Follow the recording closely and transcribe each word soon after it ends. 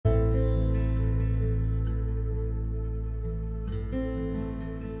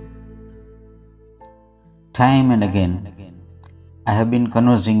Time and again, I have been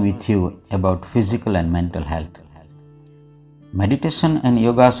conversing with you about physical and mental health. Meditation and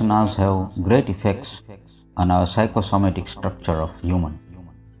yogasanas have great effects on our psychosomatic structure of human.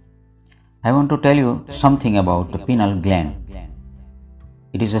 I want to tell you something about the pineal gland.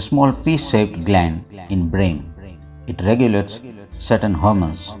 It is a small pea-shaped gland in brain. It regulates certain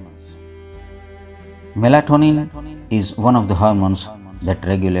hormones. Melatonin is one of the hormones that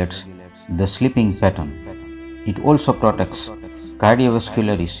regulates the sleeping pattern. It also protects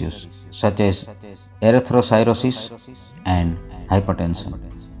cardiovascular issues such as atherosclerosis and hypertension.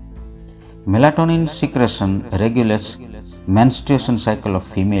 Melatonin secretion regulates menstruation cycle of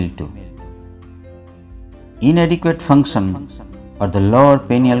female too. Inadequate function or the lower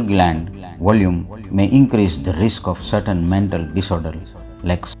pineal gland volume may increase the risk of certain mental disorders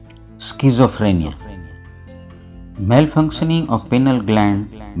like schizophrenia. Malfunctioning of pineal gland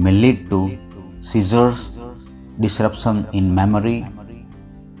may lead to seizures, disruption in memory,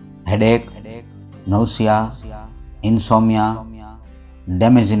 headache, nausea, insomnia,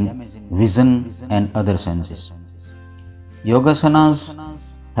 damage in vision and other senses. Yogasanas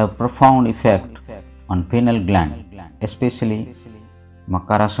have profound effect on pineal gland, especially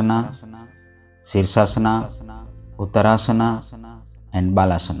Makarasana, Sirsasana, Uttarasana and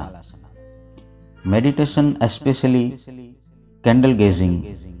Balasana. Meditation, especially candle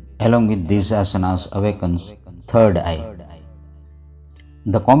gazing, along with these asanas awakens third eye.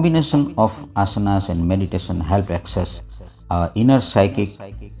 The combination of asanas and meditation help access our inner psychic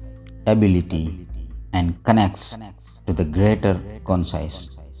ability and connects to the greater conscious.